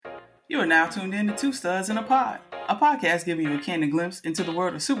You are now tuned in to Two Studs in a Pod, a podcast giving you a candid glimpse into the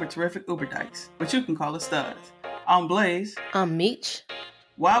world of super terrific Uber dykes, but you can call us studs. I'm Blaze. I'm Meech.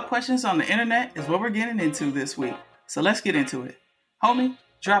 Wild questions on the internet is what we're getting into this week, so let's get into it. Homie,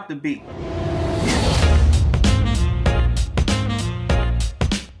 drop the beat.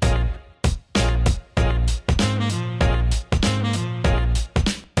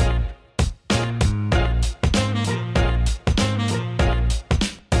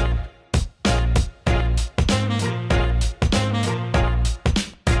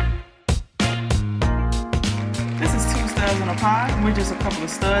 We're just a couple of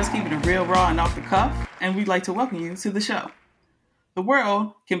studs keeping it real, raw, and off the cuff, and we'd like to welcome you to the show. The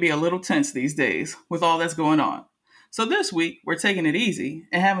world can be a little tense these days with all that's going on. So this week, we're taking it easy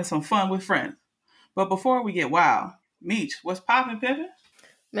and having some fun with friends. But before we get wild, Meech, what's poppin', pimpin'?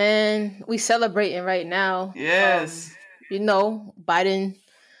 Man, we celebrating right now. Yes. Biden,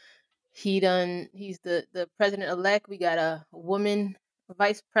 he's the president-elect. We got a woman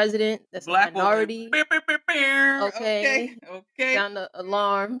vice president that's Black a minority. Beep, beep, beep, beep. Okay. Sound the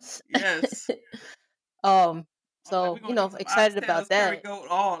alarms. Yes. So excited about that. Goat,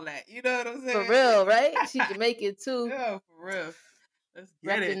 all that. You know what I'm saying? For real, right? She can make it too. Yeah, for real. Let's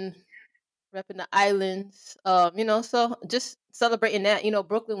get it. Repping the islands. So just celebrating that.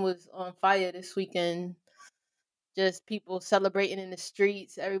 Brooklyn was on fire this weekend. Just people celebrating in the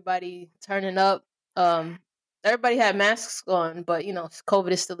streets. Everybody turning up. Everybody had masks on, but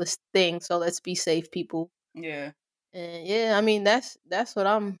COVID is still a thing, so let's be safe, people. Yeah. And that's what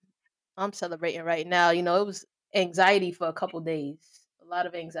I'm celebrating right now. It was anxiety for a couple days, a lot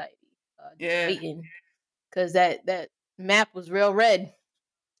of anxiety. Waiting, because that map was real red,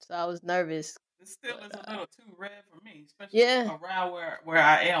 so I was nervous. It still is a little too red for me, especially around where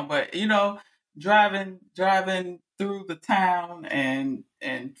I am. But driving through the town and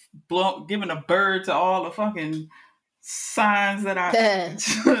giving a bird to all the fucking signs that I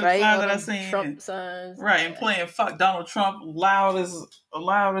signs that I seen, Trump signs, right, and playing "fuck Donald Trump" loud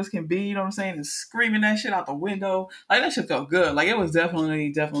as can be. You know what I'm saying? And screaming that shit out the window. Like, that shit felt good. Like, it was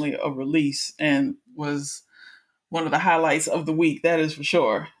definitely a release and was one of the highlights of the week. That is for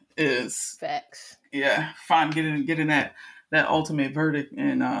sure. Is facts. Yeah, fine getting that ultimate verdict.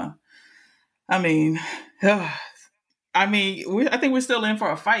 And I think we're still in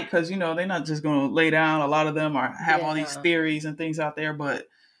for a fight, because they're not just going to lay down. A lot of them have all these theories and things out there, but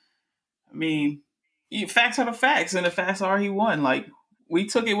facts are the facts, and the facts are he won. Like, we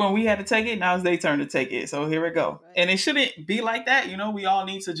took it when we had to take it. Now it's their turn to take it. So here we go. Right. And it shouldn't be like that. We all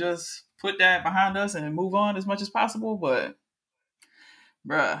need to just put that behind us and move on as much as possible. But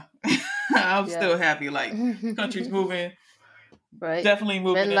bruh, I'm still happy. Like, country's moving. Right. Definitely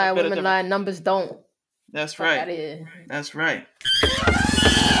moving. Men lie, women lie, numbers don't. That's right. That's right.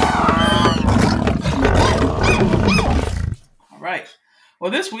 All right.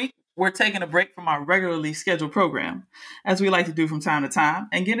 Well, this week, we're taking a break from our regularly scheduled program, as we like to do from time to time,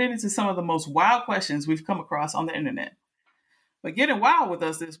 and getting into some of the most wild questions we've come across on the internet. But getting wild with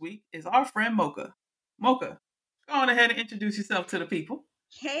us this week is our friend Mocha. Mocha, go on ahead and introduce yourself to the people.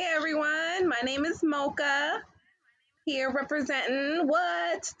 Hey, everyone. My name is Mocha. Here representing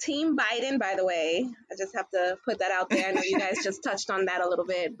Team Biden, by the way. I just have to put that out there. I know you guys just touched on that a little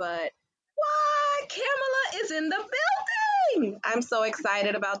bit, but Kamala is in the building. I'm so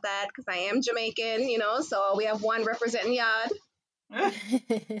excited about that because I am Jamaican, so we have one representing Yard.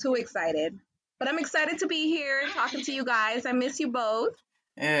 Too excited. But I'm excited to be here talking to you guys. I miss you both.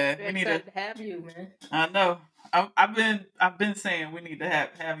 Yeah, we need to have you, man. I know. I've been saying we need to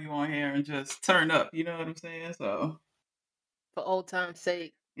have you on here and just turn up. You know what I'm saying? So, for old time's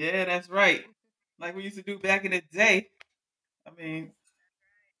sake. Yeah, that's right. Like we used to do back in the day.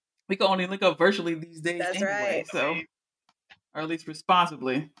 We can only link up virtually these days. That's anyway, right. So, or at least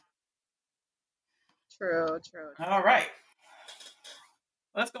responsibly. True. All right.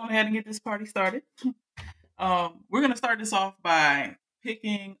 Let's go ahead and get this party started. We're going to start this off by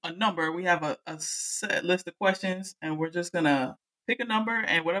picking a number. We have a set list of questions, and we're just going to pick a number,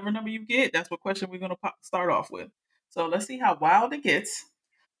 and whatever number you get, that's what question we're going to start off with. So let's see how wild it gets.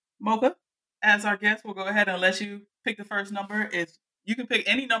 Mocha, as our guest, we'll go ahead and let you pick the first number. You can pick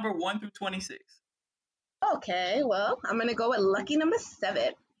any number 1 through 26. Okay, well, I'm going to go with lucky number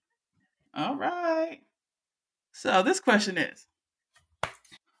 7. All right. So this question is,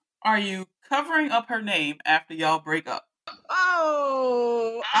 are you covering up her name after y'all break up?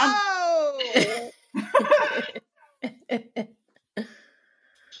 Oh!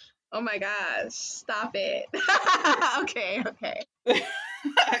 Oh my gosh, stop it. Okay.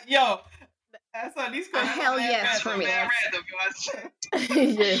 Yo, that's on these questions. Hell yes for me.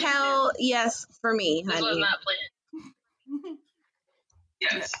 Yeah. Hell yes for me, This was honey. not planned.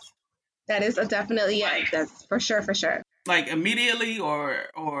 Yes. That is a definitely yes. That's for sure, for sure. Like immediately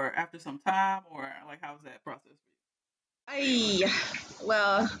or after some time, or like how's that process?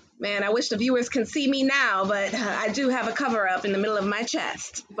 Well, man, I wish the viewers can see me now, but I do have a cover up in the middle of my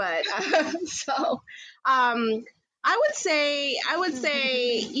chest. But so, I would say,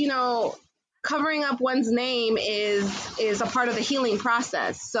 covering up one's name is a part of the healing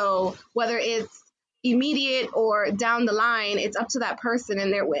process. So whether it's immediate or down the line, it's up to that person,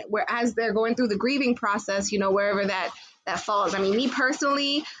 and as they're going through the grieving process, wherever that falls. I mean, me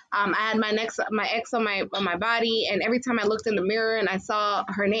personally, I had my ex on my body, and every time I looked in the mirror and I saw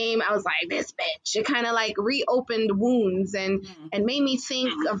her name, I was like, this bitch. It kind of like reopened wounds and made me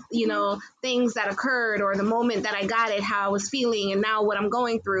think of things that occurred, or the moment that I got it, how I was feeling, and now what I'm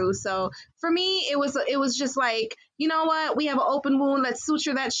going through. So for me, it was just like, you know what, we have an open wound. Let's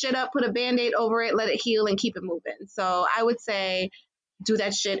suture that shit up, put a band-aid over it, let it heal, and keep it moving. So I would say do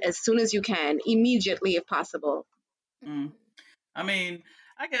that shit as soon as you can, immediately if possible. I mean,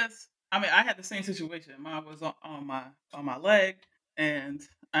 I had the same situation. Mine was on my leg, and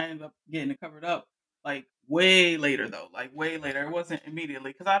I ended up getting it covered up like way later though. Like way later. It wasn't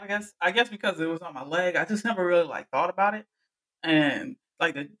immediately because I guess because it was on my leg, I just never really like thought about it. And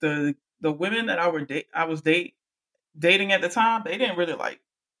like the women that I was dating at the time, they didn't really like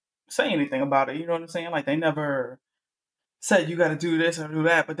say anything about it. You know what I'm saying? Like they never said you got to do this or do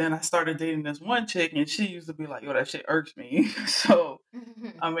that. But then I started dating this one chick, and she used to be like, "Yo, that shit irks me." So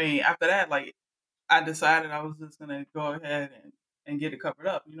I mean, after that, like I decided I was just gonna go ahead and get it covered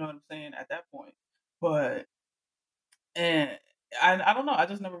up. You know what I'm saying? At that point, but and I don't know. I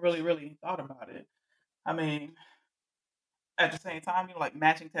just never really thought about it. I mean, at the same time, like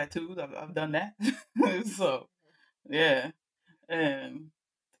matching tattoos, I've done that. So yeah, and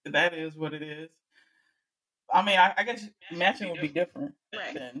that is what it is. I mean, I guess matching would be different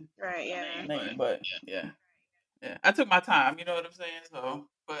than Right, yeah. name, but yeah. Yeah, I took my time. You know what I'm saying? So,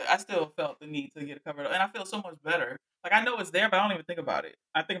 but I still felt the need to get it covered up, and I feel so much better. Like I know it's there, but I don't even think about it.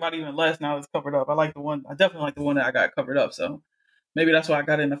 I think about it even less now it's covered up. I like the one. I definitely like the one that I got covered up. So maybe that's why I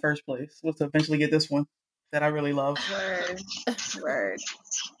got it in the first place, was to eventually get this one that I really love. Word. Word.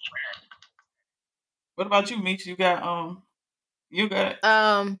 What about you, Meech? You got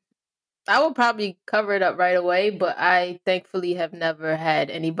I will probably cover it up right away, but I thankfully have never had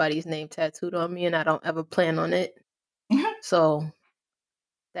anybody's name tattooed on me, and I don't ever plan on it. So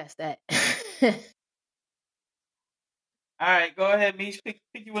that's that. All right, go ahead, Meech. Pick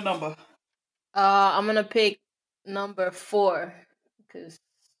you a number. I'm gonna pick number 4 because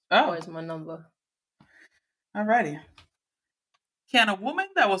 4 is my number. Alrighty. Can a woman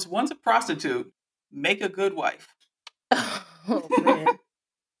that was once a prostitute make a good wife? Oh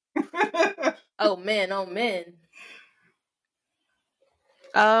man. Oh man.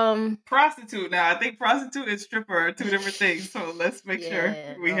 Prostitute. Now I think prostitute and stripper are two different things. So let's make sure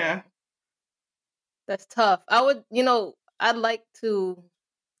we have. That's tough. I'd like to.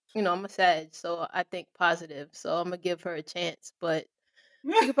 I'm a Sag, so I think positive. So I'm gonna give her a chance, but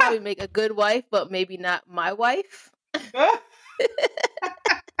she could probably make a good wife, but maybe not my wife.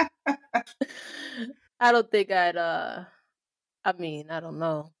 I don't think I'd. I don't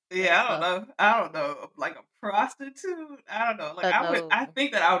know. Yeah, I don't know. Like a prostitute, I don't know. Like I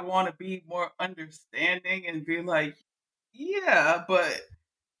think that I would want to be more understanding and be like, yeah, but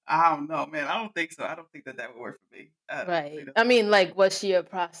I don't know, man. I don't think so. I don't think that would work for me. Right. I mean, like, was she a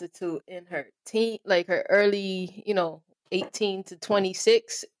prostitute in her like her early, 18 to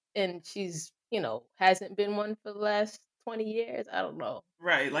 26, and she's, hasn't been one for the last 20 years? I don't know.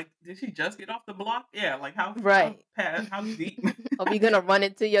 Right. Like, did she just get off the block? Yeah. Like, how deep? Are we gonna run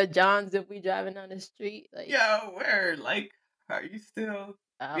into your Johns if we driving down the street? Like, yo, where? Like, are you still?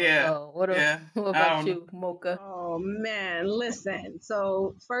 What about you, Mocha? Oh man, listen.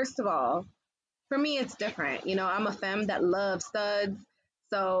 So first of all, for me it's different. I'm a femme that loves studs.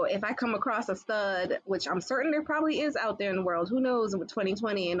 So if I come across a stud, which I'm certain there probably is out there in the world, who knows, with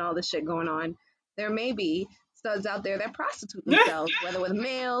 2020 and all this shit going on, there may be studs out there that prostitute themselves, whether with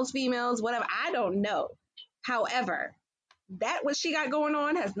males, females, whatever. I don't know. However, that what she got going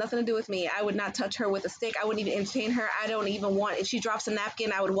on has nothing to do with me. I would not touch her with a stick. I wouldn't even entertain her. I don't even want, if she drops a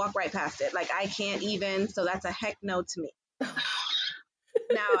napkin, I would walk right past it. Like, I can't even. So that's a heck no to me.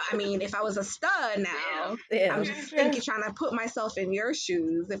 Now, I mean, if I was a stud now, I'm just thinking, trying to put myself in your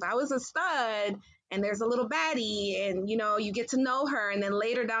shoes. If I was a stud and there's a little baddie and, you get to know her, and then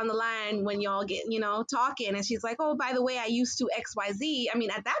later down the line when y'all get, talking, and she's like, oh, by the way, I used to XYZ. I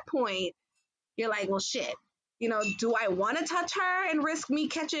mean, at that point, you're like, well, shit. do I want to touch her and risk me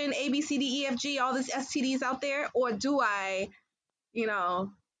catching A, B, C, D, E, F, G, all these STDs out there? Or do I,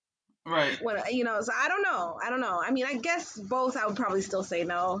 Right. so I don't know. I mean, I guess both I would probably still say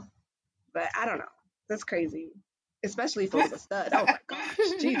no, but I don't know. That's crazy. Especially if it was a stud. Oh my gosh.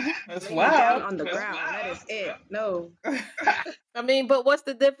 Jeez. That's Lay me down wild. on the ground. That is it. No. I mean, but what's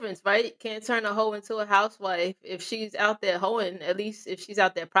the difference, right? Can't turn a hoe into a housewife. If she's out there hoeing, at least if she's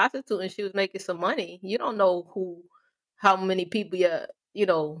out there prostituting, she was making some money. You don't know how many people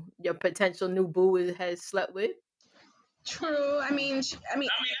your potential new boo has slept with. True. I mean,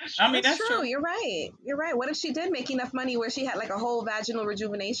 That's true. true. You're right. What if she did make enough money where she had like a whole vaginal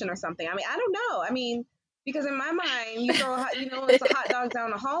rejuvenation or something? I mean, I don't know. I mean, because in my mind, you throw, it's a hot dog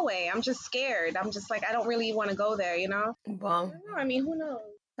down the hallway. I'm just scared. I'm just like, I don't really want to go there. I don't Well, know. I mean, who knows?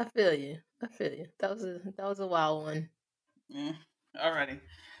 I feel you. That was a wild one. Yeah. Alrighty.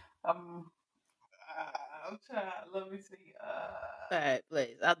 I'm trying. Let me see. All right,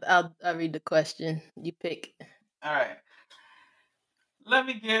 please. I'll read the question. You pick. All right. Let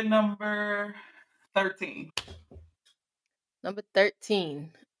me get number 13. Number 13.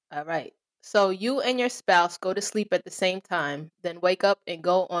 All right. So you and your spouse go to sleep at the same time, then wake up and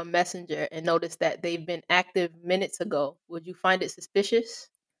go on Messenger and notice that they've been active minutes ago. Would you find it suspicious?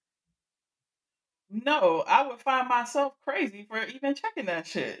 No, I would find myself crazy for even checking that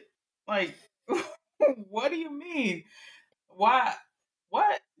shit. Like, what do you mean? Why?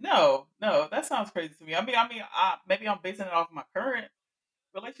 What? No, that sounds crazy to me. Maybe I'm basing it off my current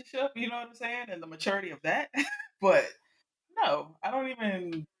relationship. You know what I'm saying, and the maturity of that. But no,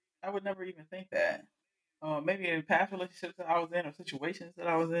 I would never even think that. Maybe in past relationships that I was in or situations that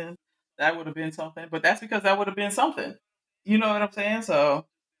I was in, that would have been something. But that's because that would have been something. You know what I'm saying? So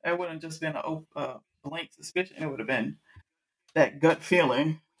it wouldn't just been a blank suspicion. It would have been that gut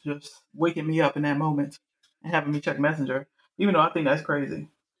feeling just waking me up in that moment and having me check Messenger. Even though I think that's crazy.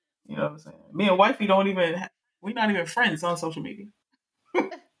 You know what I'm saying? Me and wifey we're not even friends on social media.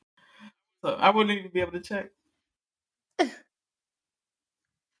 So I wouldn't even be able to check.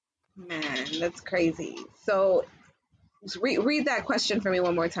 Man, that's crazy. So read that question for me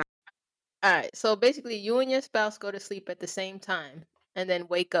one more time. All right. So basically, you and your spouse go to sleep at the same time and then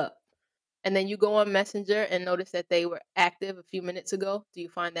wake up. And then you go on Messenger and notice that they were active a few minutes ago. Do you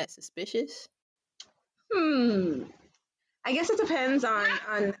find that suspicious? I guess it depends on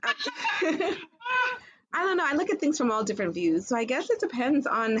I don't know. I look at things from all different views. So I guess it depends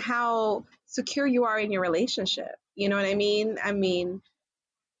on how secure you are in your relationship. You know what I mean? I mean,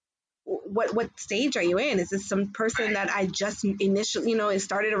 what stage are you in? Is this some person that I just initially,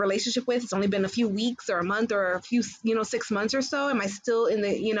 started a relationship with? It's only been a few weeks or a month or a few, 6 months or so. Am I still in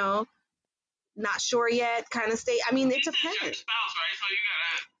the, not sure yet kind of state? I mean, it depends. It's your spouse, right? So you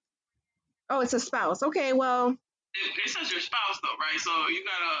gotta. Oh, it's a spouse. Okay, well. It says your spouse though, right? So you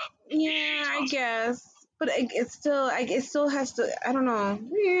gotta. Yeah, I guess. But it still has to. I don't know.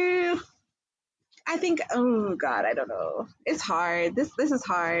 Yeah. I think. Oh God, I don't know. It's hard. This is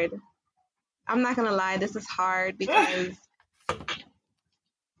hard. I'm not gonna lie. This is hard because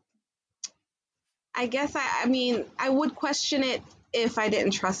I guess I mean I would question it if I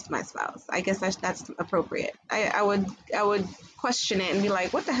didn't trust my spouse. I guess that's appropriate. I would question it and be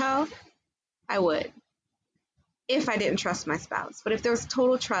like, what the hell? I would if I didn't trust my spouse. But if there was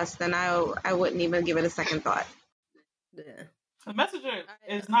total trust, then I wouldn't even give it a second thought. Yeah. The Messenger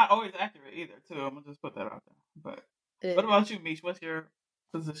is not always accurate either, too. I'm gonna just put that out there. But what about you, Mish? What's your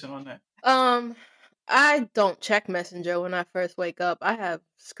position on that? I don't check Messenger when I first wake up. I have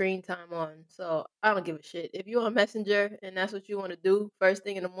screen time on, so I don't give a shit. If you're on Messenger and that's what you want to do first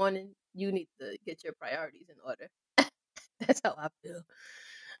thing in the morning, you need to get your priorities in order. That's how I feel.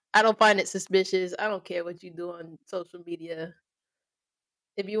 I don't find it suspicious. I don't care what you do on social media.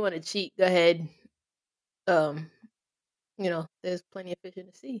 If you want to cheat, go ahead. There's plenty of fish in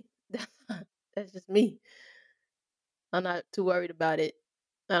the sea. That's just me. I'm not too worried about it.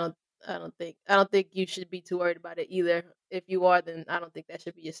 I don't think you should be too worried about it either. If you are, then I don't think that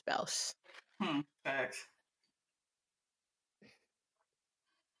should be your spouse. Facts.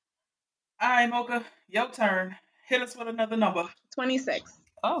 All right, Mocha, your turn. Hit us with another number. 26.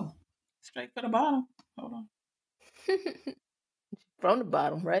 Oh, straight for the bottom. Hold on. From the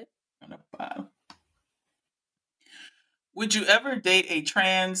bottom, right? From the bottom. Would you ever date a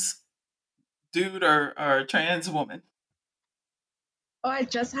trans dude or a trans woman? Oh, I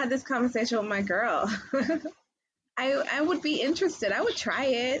just had this conversation with my girl. I would be interested. I would try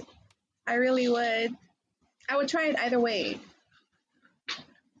it. I really would. I would try it either way.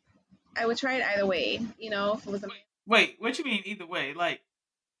 If it was Wait, what you mean either way? Like,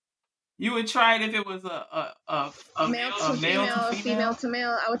 You would try it if it was Male to male female, to female female. to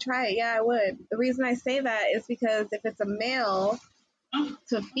male. I would try it. Yeah, I would. The reason I say that is because if it's a male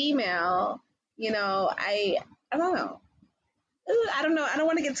to female, I don't know. I don't know. I don't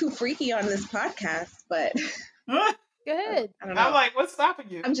want to get too freaky on this podcast, but Go ahead. I don't I'm know. like, what's stopping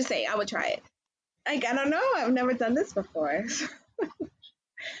you? I'm just saying I would try it. Like, I don't know. I've never done this before.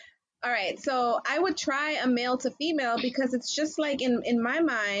 All right, so I would try a male to female because it's just like in my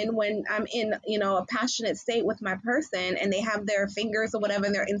mind when I'm in a passionate state with my person and they have their fingers or whatever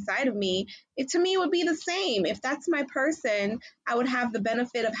and they're inside of me, it to me would be the same. If that's my person, I would have the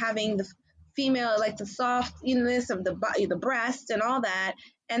benefit of having the female, like the softness of the body, the breast and all that,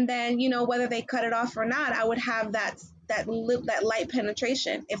 and then whether they cut it off or not, I would have that light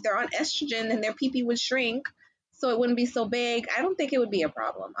penetration. If they're on estrogen, then their pee would shrink so it wouldn't be so big. I don't think it would be a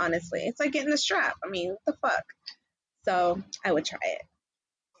problem, honestly. It's like getting a strap. I mean, what the fuck? So I would try it.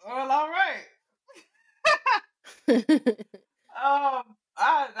 Well, all right.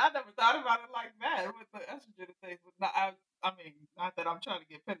 I never thought about it like that with the estrogen thing. But not, I mean, not that I'm trying to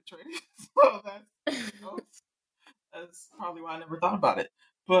get penetrated. So that's probably why I never thought about it.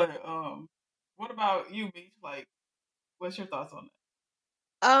 But what about you, Meech? Like, what's your thoughts on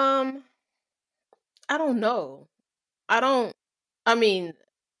that? I don't know. I mean,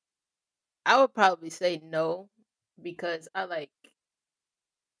 I would probably say no because I like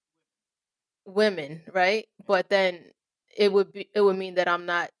women, right? But then it would mean that I'm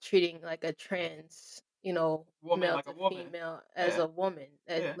not treating like a trans, Woman male like a to woman. female as Yeah. a woman,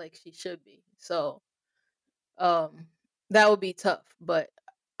 Yeah. like she should be. So, that would be tough, but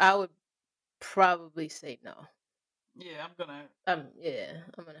I would probably say no. Yeah, I'm gonna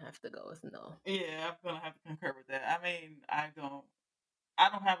have to go with no. Yeah, I'm gonna have to concur with that. I mean, I don't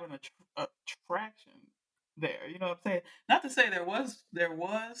have an attraction there. You know what I'm saying? Not to say there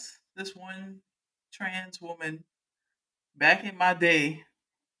was this one trans woman back in my day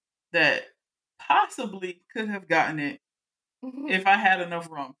that possibly could have gotten it if I had enough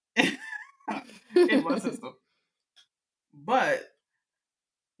rum in my system. But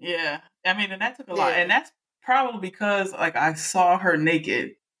yeah, I mean, and that took a lot, and that's probably because like I saw her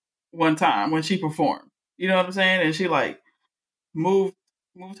naked one time when she performed. You know what I'm saying? And she like moved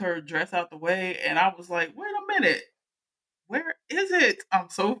her dress out the way, and I was like, wait a minute, where is it? I'm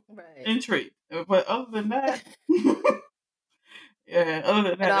so intrigued. But other than that, yeah, other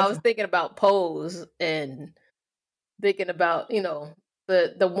than that, I was thinking about Pose and thinking about the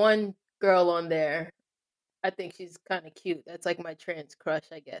one girl on there. I think she's kind of cute. That's like my trans crush,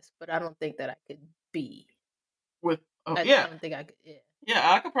 I guess. But I don't think that I could be with. I don't think I could.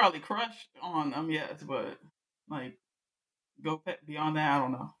 Yeah, I could probably crush on them, yes, but like go beyond that, I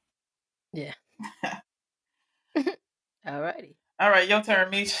don't know. Yeah. Alrighty. All right, your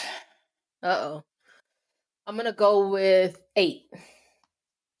turn, Meech. Uh-oh. I'm gonna go with 8.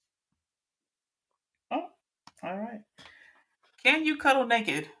 Oh, all right. Can you cuddle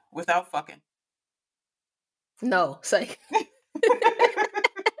naked without fucking? No, it's like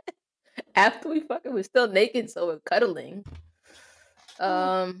after we fucking, we're still naked, so we're cuddling.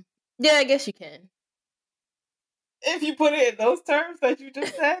 Yeah, I guess you can. If you put it in those terms that you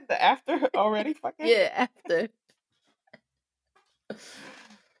just said, the after already fucking. Yeah, after.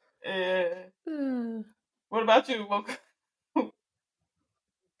 What about you, Mocha?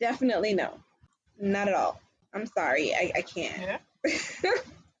 Definitely no. Not at all. I'm sorry. I can't. Yeah.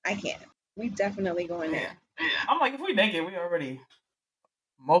 I can't. We definitely going there. Yeah. I'm like, if we naked, we already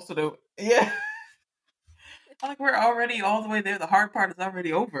most of the I'm like, we're already all the way there. The hard part is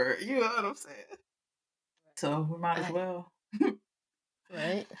already over. You know what I'm saying? So we might as well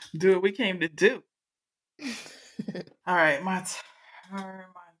right do what we came to do. All right, my turn.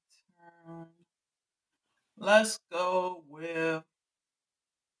 Let's go with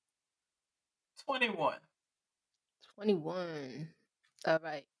 21. 21. All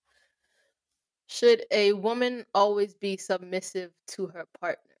right. Should a woman always be submissive to her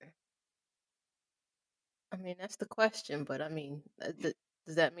partner? I mean, that's the question, but I mean, does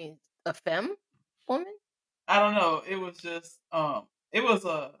that mean a femme woman? I don't know. It was just it was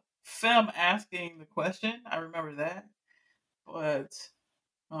a femme asking the question. I remember that, but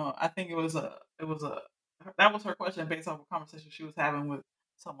I think that was her question based off a conversation she was having with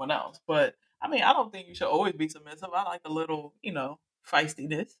someone else. But I mean, I don't think you should always be submissive. I like a little,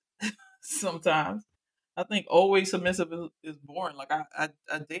 feistiness sometimes. I think always submissive is boring. Like I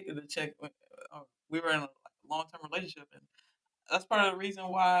dated a chick when we were in a long-term relationship, and that's part of the reason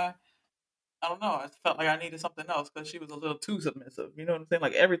why I don't know. I felt like I needed something else because she was a little too submissive. You know what I'm saying?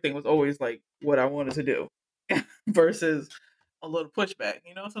 Like everything was always like what I wanted to do, versus a little pushback.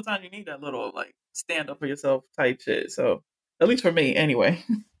 You know, sometimes you need that little like stand up for yourself type shit. So at least for me, anyway.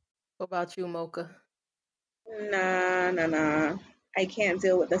 What about you, Mocha? Nah. I can't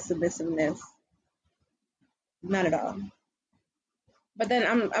deal with the submissiveness. Not at all. But then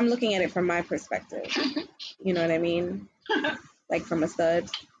I'm looking at it from my perspective. You know what I mean? Like from a stud.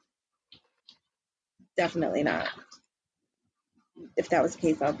 Definitely not. If that was the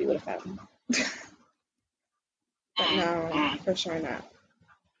case, I'll be with a femme. But no, for sure not.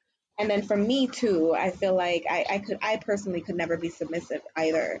 And then for me too, I feel like I personally could never be submissive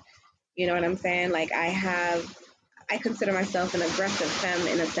either. You know what I'm saying? Like I consider myself an aggressive femme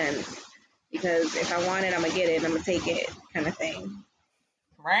in a sense because if I want it, I'm gonna get it, I'm gonna take it, kind of thing.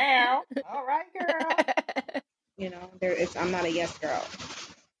 Wow. All right, girl. You know, I'm not a yes girl.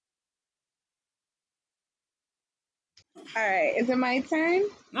 All right, is it my turn?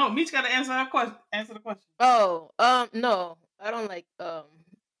 No, Meech got to answer her question. Answer the question. Oh, no, I don't like. You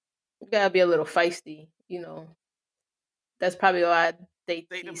gotta be a little feisty, you know. That's probably why I date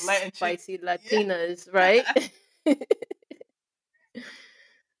Date them these Latin chicks. spicy Latinas, right?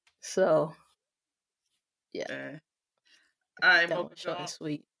 So, yeah, Yeah. All right, that Mocha, one short and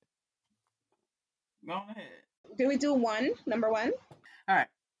sweet. go on ahead. Do we do number one? All right.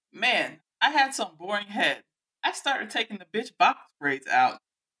 Man, I had some boring head. I started taking the bitch box braids out.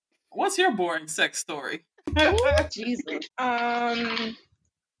 What's your boring sex story? Jesus.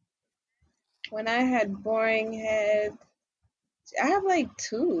 When I had boring head, I have like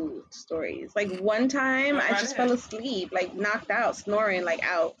two stories. Like one time Go I right just ahead. fell asleep, like knocked out, snoring, like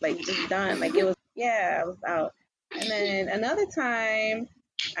out, like just done. Like it was, yeah, I was out. And then another time,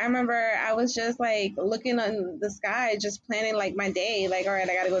 I remember I was just like looking on the sky, just planning like my day. Like, all right,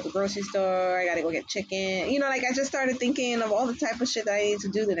 I gotta go to the grocery store, I gotta go get chicken. You know, like I just started thinking of all the type of shit that I need to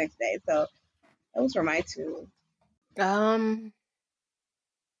do the next day. So those were my two. I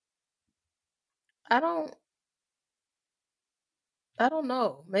don't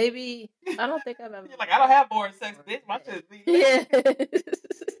know. Maybe I don't think I've ever. You're like, I don't have boring sex, bitch. My shit be Yeah. lit.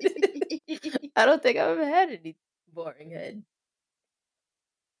 I don't think I've ever had any boring head.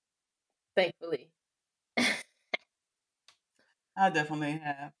 Thankfully. I definitely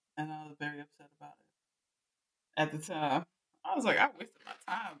have, and I was very upset about it at the time. I was like, I wasted my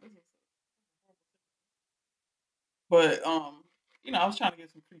time. But you know, I was trying to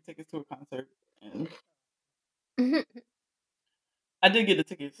get some free tickets to a concert, and I did get the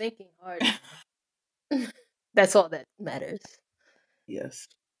tickets. Thinking hard. That's all that matters. Yes,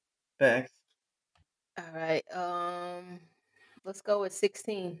 facts. All right. Let's go with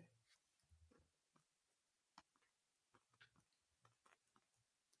 16.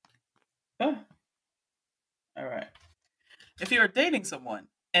 Huh. All right. If you're dating someone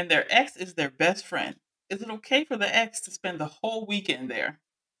and their ex is their best friend, is it okay for the ex to spend the whole weekend there?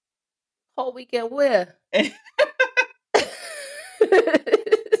 Whole weekend where?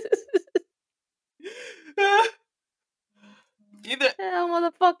 Either Hell,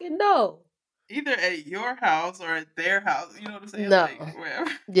 motherfucking no. Either at your house or at their house. You know what I'm saying? No. Like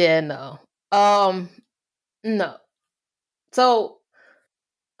wherever. Yeah, no. No. So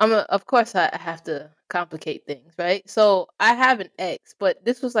of course I have to complicate things, right? So I have an ex, but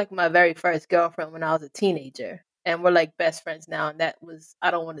this was like my very first girlfriend when I was a teenager. And we're like best friends now, and that was, I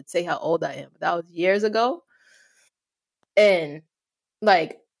don't want to say how old I am, but that was years ago. And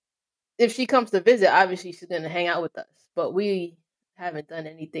like if she comes to visit, obviously she's gonna hang out with us. But we haven't done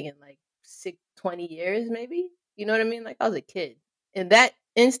anything in like 20 years, maybe. You know what I mean? Like I was a kid. In that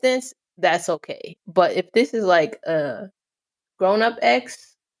instance, that's okay. But if this is like a grown up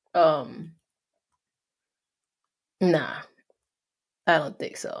ex, nah, I don't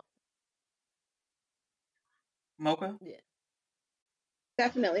think so. Mocha? Yeah.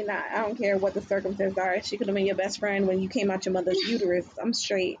 Definitely not. I don't care what the circumstances are. She could have been your best friend when you came out your mother's uterus. I'm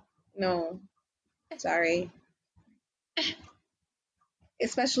straight. No. Sorry.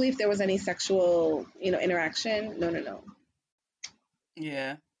 Especially if there was any sexual, interaction. No.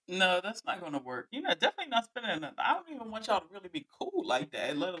 Yeah. No, that's not gonna work. You know, definitely not spending I don't even want y'all to really be cool like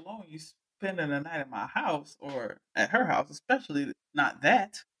that, let alone you spending the night at my house or at her house, especially not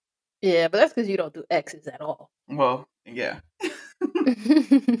that. Yeah, but that's because you don't do exes at all. Well, yeah.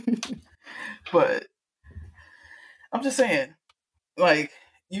 But I'm just saying, like,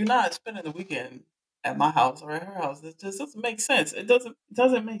 you're not spending the weekend at my house or at her house. It just doesn't make sense. It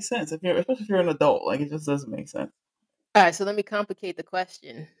doesn't make sense especially if you're an adult. Like, it just doesn't make sense. All right, so let me complicate the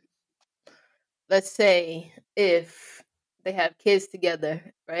question. Let's say if they have kids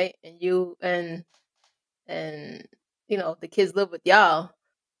together, right? And you and the kids live with y'all,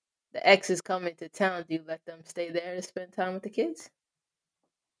 the exes come into town, do you let them stay there to spend time with the kids?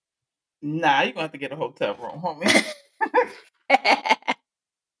 Nah, you're gonna have to get a hotel room, homie.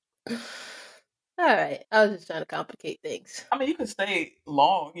 All right. I was just trying to complicate things. I mean, you can stay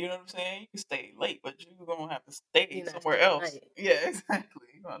long, you know what I'm saying? You can stay late, but you're gonna have to stay You're not somewhere staying else. night. Yeah, exactly.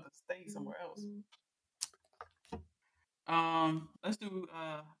 You're gonna have to stay somewhere else. Let's do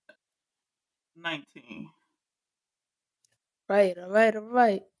 19. Right, all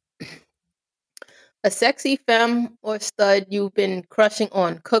right. A sexy femme or stud you've been crushing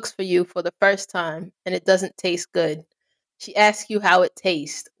on cooks for you for the first time and it doesn't taste good. She asks you how it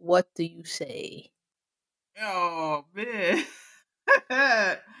tastes. What do you say? Oh man.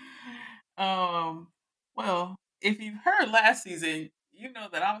 Well, if you've heard last season, you know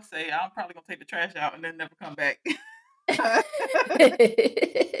that I'm say I'm probably gonna take the trash out and then never come back.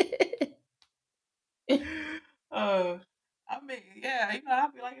 I mean, yeah, you know,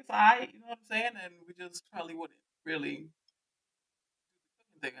 I'd be like, it's alright, you know what I'm saying? And we just probably wouldn't really do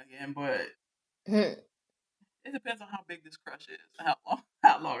the cooking thing again, but it depends on how big this crush is,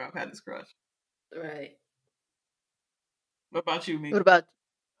 how long I've had this crush. Right. What about you, me? What about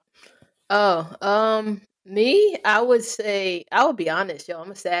me? I would say I would be honest, yo.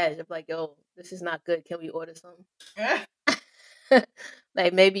 I'm a Sag. I'm like, yo, this is not good. Can we order something?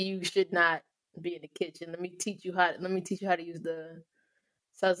 Like maybe you should not be in the kitchen. Let me teach you how to use the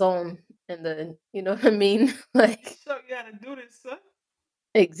sazon and the you know what I mean? Like Show you how to do this, sir.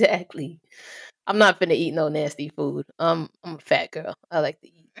 exactly. I'm not finna eat no nasty food. I'm a fat girl. I like to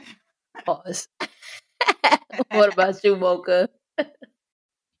eat. Pause. What about you, Mocha?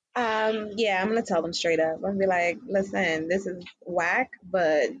 Yeah, I'm gonna tell them straight up. I'm gonna be like, listen, this is whack,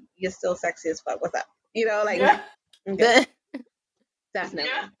 but you're still sexy as fuck. What's up? You know, like, Yeah. okay, definitely.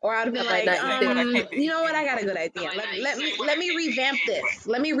 Yeah. Or I'd be I like, might not eat but I can't be you know what? I eating got a good it. idea. Let me revamp this.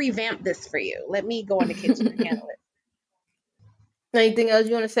 Let me revamp this for you. Let me go in the kitchen and handle it. Anything else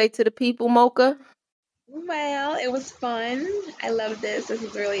you want to say to the people, Mocha? Well, it was fun. I love this. This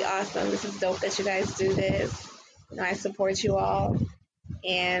is really awesome. This is dope that you guys do this. You know, I support you all.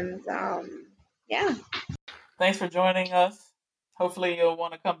 And yeah. Thanks for joining us. Hopefully you'll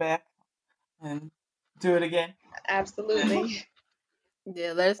want to come back and do it again. Absolutely.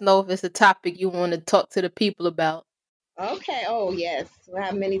 Yeah, let us know if it's a topic you want to talk to the people about. Okay. Oh, yes. We'll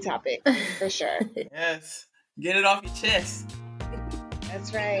have many topics for sure. Yes. Get it off your chest.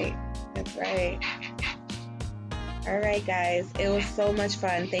 That's right. That's right. All right, guys. It was so much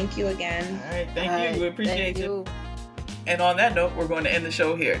fun. Thank you again. All right. Thank you. We appreciate Thank you. And on that note, we're going to end the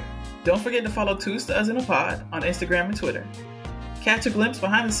show here. Don't forget to follow Two Studs in a Pod on Instagram and Twitter. Catch a glimpse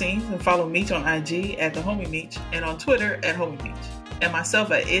behind the scenes and follow Meech on IG at the Homie Meech and on Twitter at Homie Meech. And myself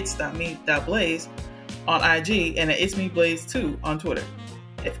at its.me.blaze on IG and at itsmeblaze2 on Twitter.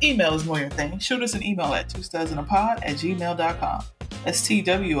 If email is more your thing, shoot us an email at twostudsinapod@gmail.com. That's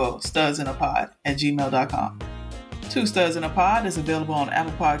TWO studsinapod@gmail.com. Two Studs in a Pod is available on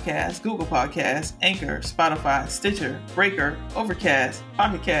Apple Podcasts, Google Podcasts, Anchor, Spotify, Stitcher, Breaker, Overcast,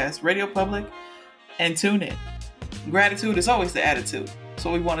 Pocket Cast, Radio Public, and TuneIn. Gratitude is always the attitude,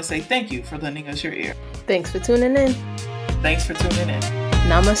 so we want to say thank you for lending us your ear. Thanks for tuning in. Thanks for tuning in.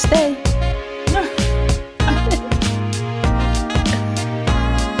 Namaste.